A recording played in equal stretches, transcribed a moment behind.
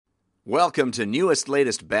Welcome to Newest,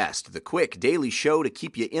 Latest, Best, the quick daily show to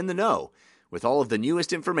keep you in the know with all of the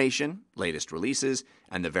newest information, latest releases,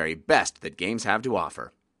 and the very best that games have to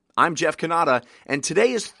offer. I'm Jeff Cannata, and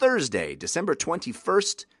today is Thursday, December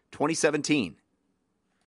 21st, 2017.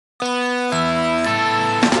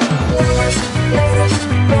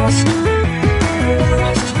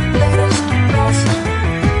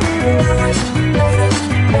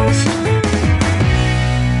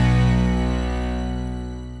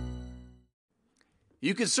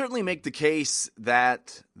 You could certainly make the case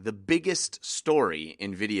that the biggest story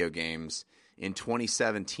in video games in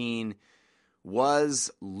 2017 was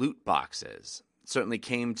loot boxes. It certainly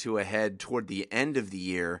came to a head toward the end of the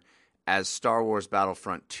year as Star Wars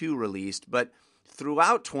Battlefront 2 released, but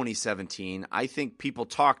throughout 2017, I think people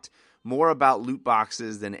talked more about loot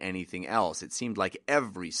boxes than anything else. It seemed like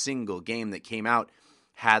every single game that came out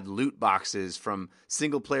had loot boxes, from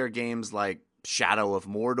single-player games like Shadow of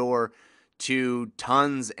Mordor to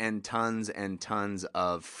tons and tons and tons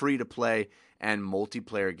of free-to-play and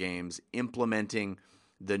multiplayer games implementing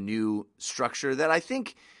the new structure that I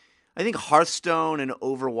think Hearthstone and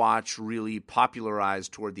Overwatch really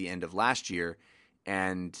popularized toward the end of last year,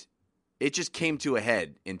 and it just came to a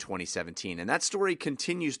head in 2017. And that story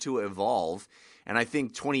continues to evolve, and I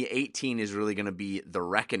think 2018 is really going to be the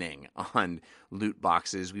reckoning on loot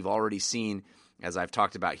boxes. We've already seen, as I've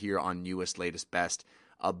talked about here on Newest, Latest, Best,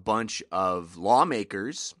 a bunch of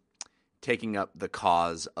lawmakers taking up the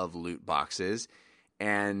cause of loot boxes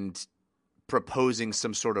and proposing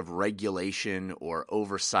some sort of regulation or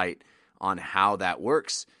oversight on how that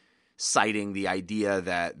works, citing the idea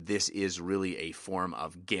that this is really a form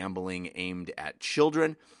of gambling aimed at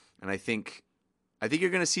children. And I think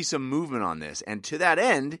you're going to see some movement on this. And to that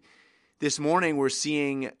end, this morning we're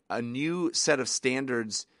seeing a new set of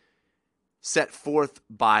standards set forth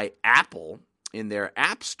by Apple in their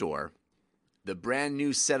App Store. The brand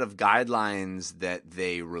new set of guidelines that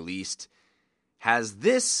they released has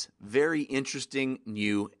this very interesting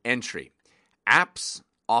new entry. Apps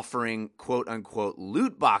offering quote-unquote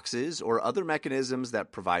loot boxes or other mechanisms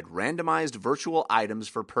that provide randomized virtual items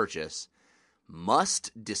for purchase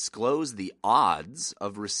must disclose the odds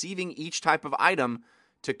of receiving each type of item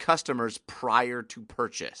to customers prior to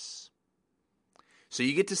purchase. So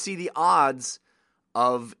you get to see the odds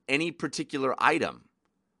of any particular item,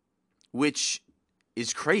 which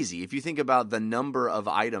is crazy. If you think about the number of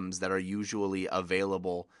items that are usually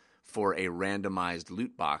available for a randomized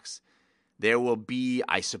loot box, there will be,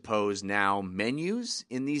 I suppose, now menus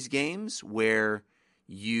in these games where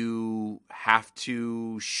you have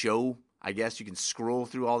to show, I guess you can scroll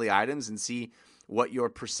through all the items and see what your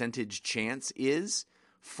percentage chance is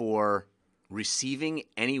for receiving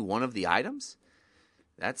any one of the items.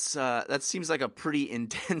 That seems like a pretty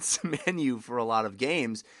intense menu for a lot of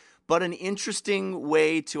games, but an interesting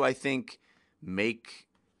way to, I think, make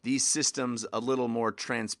these systems a little more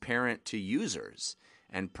transparent to users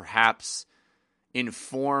and perhaps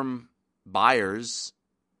inform buyers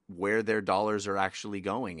where their dollars are actually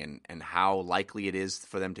going and how likely it is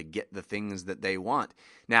for them to get the things that they want.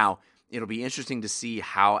 Now, it'll be interesting to see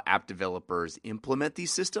how app developers implement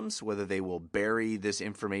these systems, whether they will bury this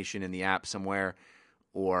information in the app somewhere,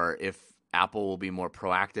 or if Apple will be more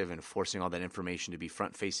proactive in forcing all that information to be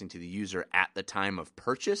front-facing to the user at the time of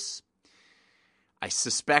purchase. I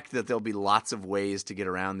suspect that there'll be lots of ways to get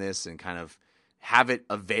around this and kind of have it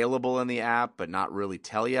available in the app but not really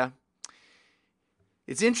tell you.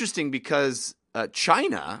 It's interesting because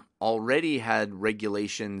China already had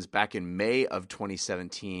regulations back in May of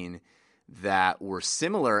 2017 that were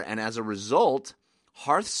similar, and as a result,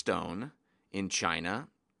 Hearthstone in China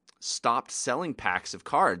stopped selling packs of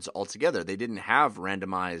cards altogether. They didn't have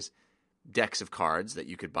randomized decks of cards that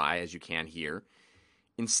you could buy as you can here.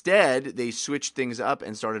 Instead, they switched things up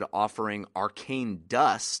and started offering Arcane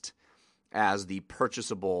Dust as the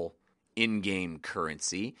purchasable in-game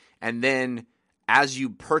currency. And then as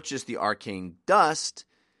you purchased the Arcane Dust,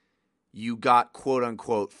 you got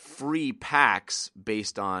quote-unquote free packs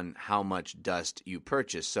based on how much dust you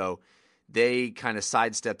purchased. So they kind of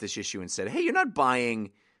sidestepped this issue and said, hey, you're not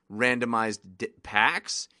buying randomized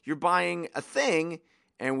packs, you're buying a thing,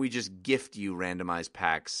 and we just gift you randomized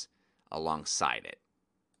packs alongside it.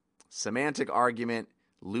 Semantic argument,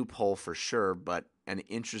 loophole for sure, but an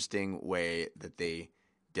interesting way that they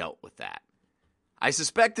dealt with that. I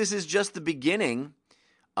suspect this is just the beginning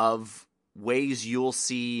of ways you'll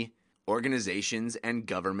see organizations and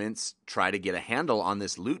governments try to get a handle on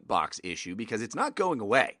this loot box issue, because it's not going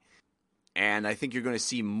away. And I think you're going to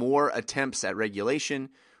see more attempts at regulation,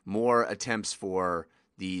 more attempts for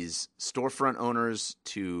these storefront owners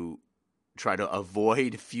to try to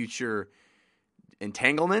avoid future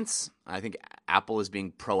entanglements. I think Apple is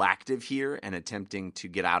being proactive here and attempting to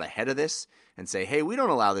get out ahead of this and say, hey, we don't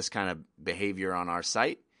allow this kind of behavior on our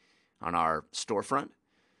site, on our storefront.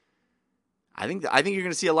 I think you're going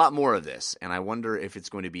to see a lot more of this, and I wonder if it's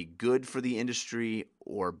going to be good for the industry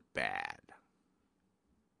or bad.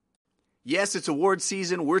 Yes, it's award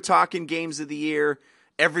season. We're talking games of the year.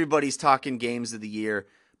 Everybody's talking games of the year.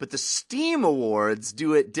 But the Steam Awards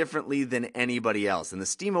do it differently than anybody else. And the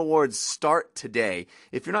Steam Awards start today.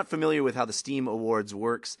 If you're not familiar with how the Steam Awards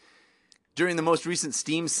works, during the most recent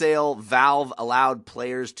Steam sale, Valve allowed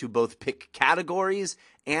players to both pick categories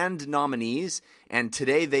and nominees. And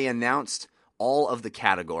today they announced all of the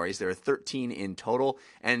categories. There are 13 in total.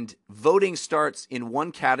 And voting starts in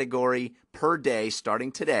one category per day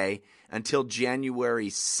starting today until January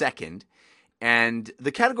 2nd. And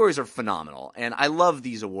the categories are phenomenal. And I love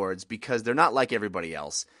these awards because they're not like everybody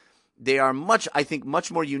else. They are much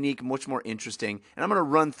more unique, much more interesting. And I'm going to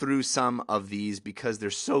run through some of these because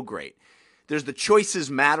they're so great. There's the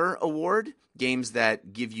Choices Matter Award, games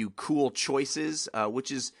that give you cool choices,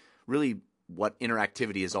 which is really what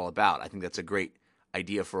interactivity is all about. I think that's a great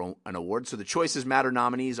idea for an award. So the Choices Matter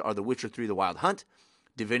nominees are The Witcher 3: The Wild Hunt,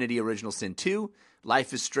 Divinity: Original Sin 2,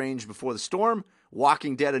 Life is Strange Before the Storm,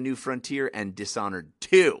 Walking Dead: A New Frontier, and Dishonored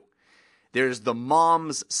 2. There's the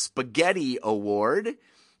Mom's Spaghetti Award.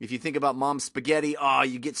 If you think about Mom's Spaghetti,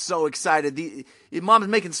 you get so excited. Mom's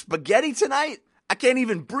making spaghetti tonight? I can't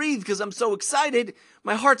even breathe because I'm so excited.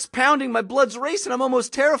 My heart's pounding, my blood's racing. I'm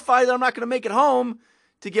almost terrified that I'm not going to make it home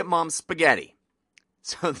to get Mom's spaghetti.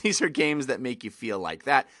 So these are games that make you feel like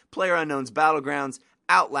that. PlayerUnknown's Battlegrounds,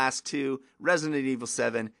 Outlast 2, Resident Evil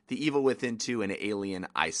 7, The Evil Within 2, and Alien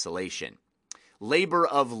Isolation. Labor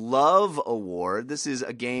of Love Award. This is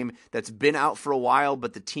a game that's been out for a while,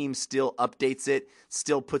 but the team still updates it,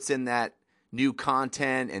 still puts in that new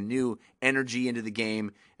content and new energy into the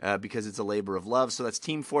game because it's a labor of love. So that's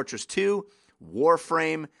Team Fortress 2,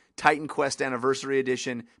 Warframe, Titan Quest Anniversary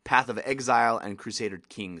Edition, Path of Exile, and Crusader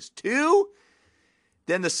Kings 2.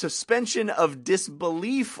 Then the Suspension of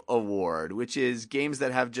Disbelief Award, which is games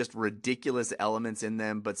that have just ridiculous elements in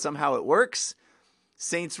them, but somehow it works.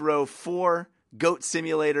 Saints Row 4, Goat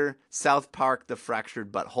Simulator, South Park: The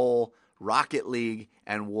Fractured But Whole, Rocket League,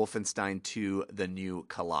 and Wolfenstein 2: The New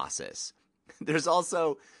Colossus. There's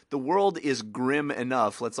also The World is Grim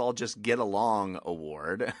Enough, Let's All Just Get Along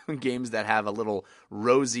Award. Games that have a little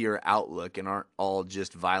rosier outlook and aren't all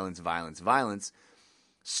just violence, violence, violence.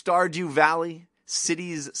 Stardew Valley,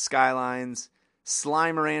 Cities Skylines,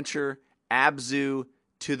 Slime Rancher, Abzu,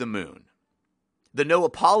 To the Moon. The No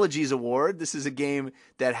Apologies Award. This is a game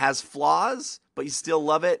that has flaws, but you still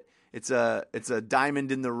love it. It's a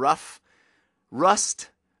diamond in the rough. Rust,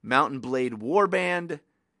 Mountain Blade Warband,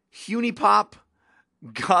 Hunipop,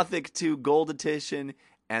 Gothic 2 Gold Edition,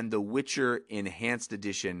 and The Witcher Enhanced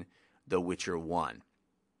Edition, The Witcher 1.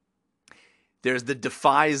 There's the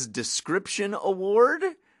Defies Description Award,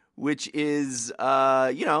 which is,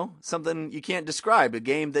 something you can't describe, a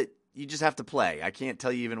game that you just have to play. I can't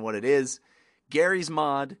tell you even what it is. Gary's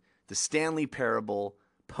Mod, The Stanley Parable,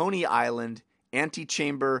 Pony Island,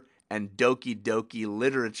 Antichamber, and Doki Doki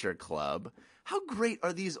Literature Club. How great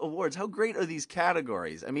are these awards? How great are these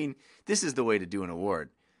categories? I mean, this is the way to do an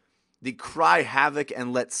award. The Cry Havoc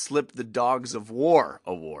and Let Slip the Dogs of War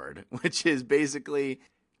Award, which is basically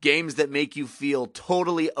games that make you feel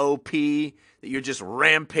totally OP, that you're just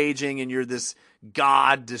rampaging and you're this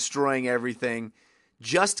god destroying everything.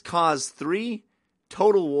 Just Cause 3,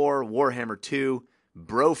 Total War Warhammer 2,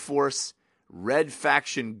 Broforce, Red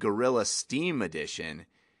Faction Guerrilla Steam Edition.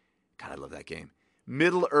 God, I love that game.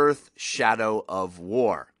 Middle Earth Shadow of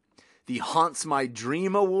War. The Haunts My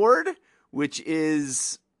Dream Award, which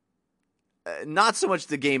is not so much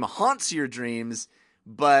the game haunts your dreams,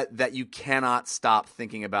 but that you cannot stop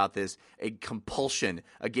thinking about this. A compulsion,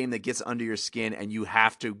 a game that gets under your skin and you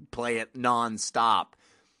have to play it nonstop.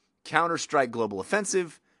 Counter-Strike Global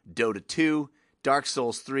Offensive, Dota 2, Dark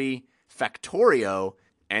Souls 3, Factorio,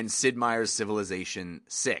 and Sid Meier's Civilization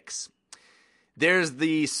 6. There's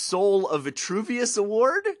the Soul of Vitruvius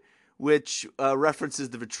Award, which references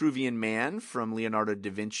the Vitruvian Man from Leonardo da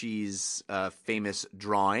Vinci's famous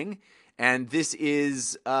drawing. And this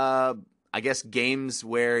is, games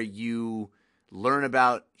where you learn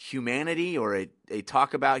about humanity or a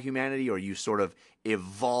talk about humanity, or you sort of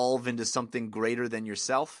evolve into something greater than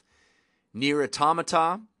yourself. Nier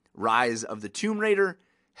Automata, Rise of the Tomb Raider,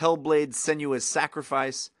 Hellblade: Senua's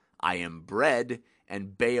Sacrifice, I Am Bread,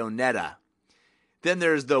 and Bayonetta. Then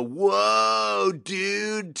there's the Whoa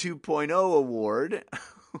Dude 2.0 Award,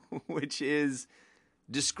 which is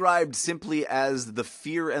described simply as the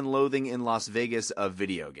fear and loathing in Las Vegas of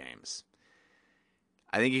video games.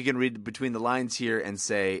 I think you can read between the lines here and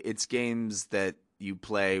say it's games that you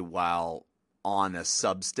play while on a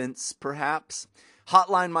substance, perhaps.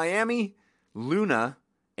 Hotline Miami, Luna,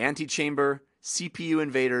 Antichamber, CPU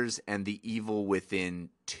Invaders, and The Evil Within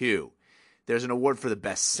 2. There's an award for the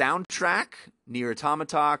best soundtrack. Nier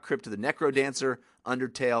Automata, Crypt of the Necrodancer,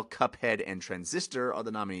 Undertale, Cuphead, and Transistor are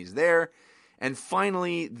the nominees there. And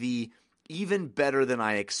finally, the Even Better Than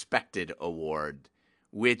I Expected award,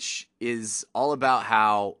 which is all about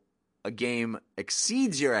how a game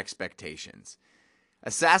exceeds your expectations.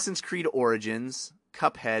 Assassin's Creed Origins,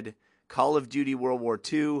 Cuphead, Call of Duty World War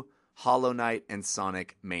II, Hollow Knight, and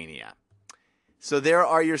Sonic Mania. So there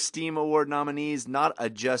are your Steam Award nominees, not a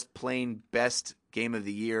just plain best game of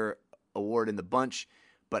the year award in the bunch,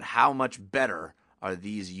 but how much better are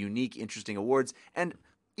these unique, interesting awards. And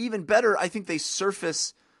even better, I think they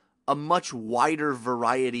surface a much wider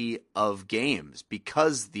variety of games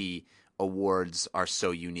because the awards are so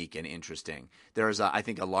unique and interesting. There's, I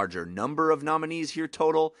think, a larger number of nominees here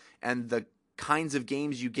total, and the kinds of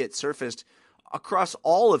games you get surfaced across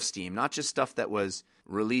all of Steam, not just stuff that was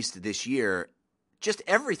released this year, just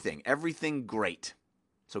everything great.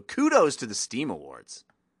 So kudos to the Steam Awards.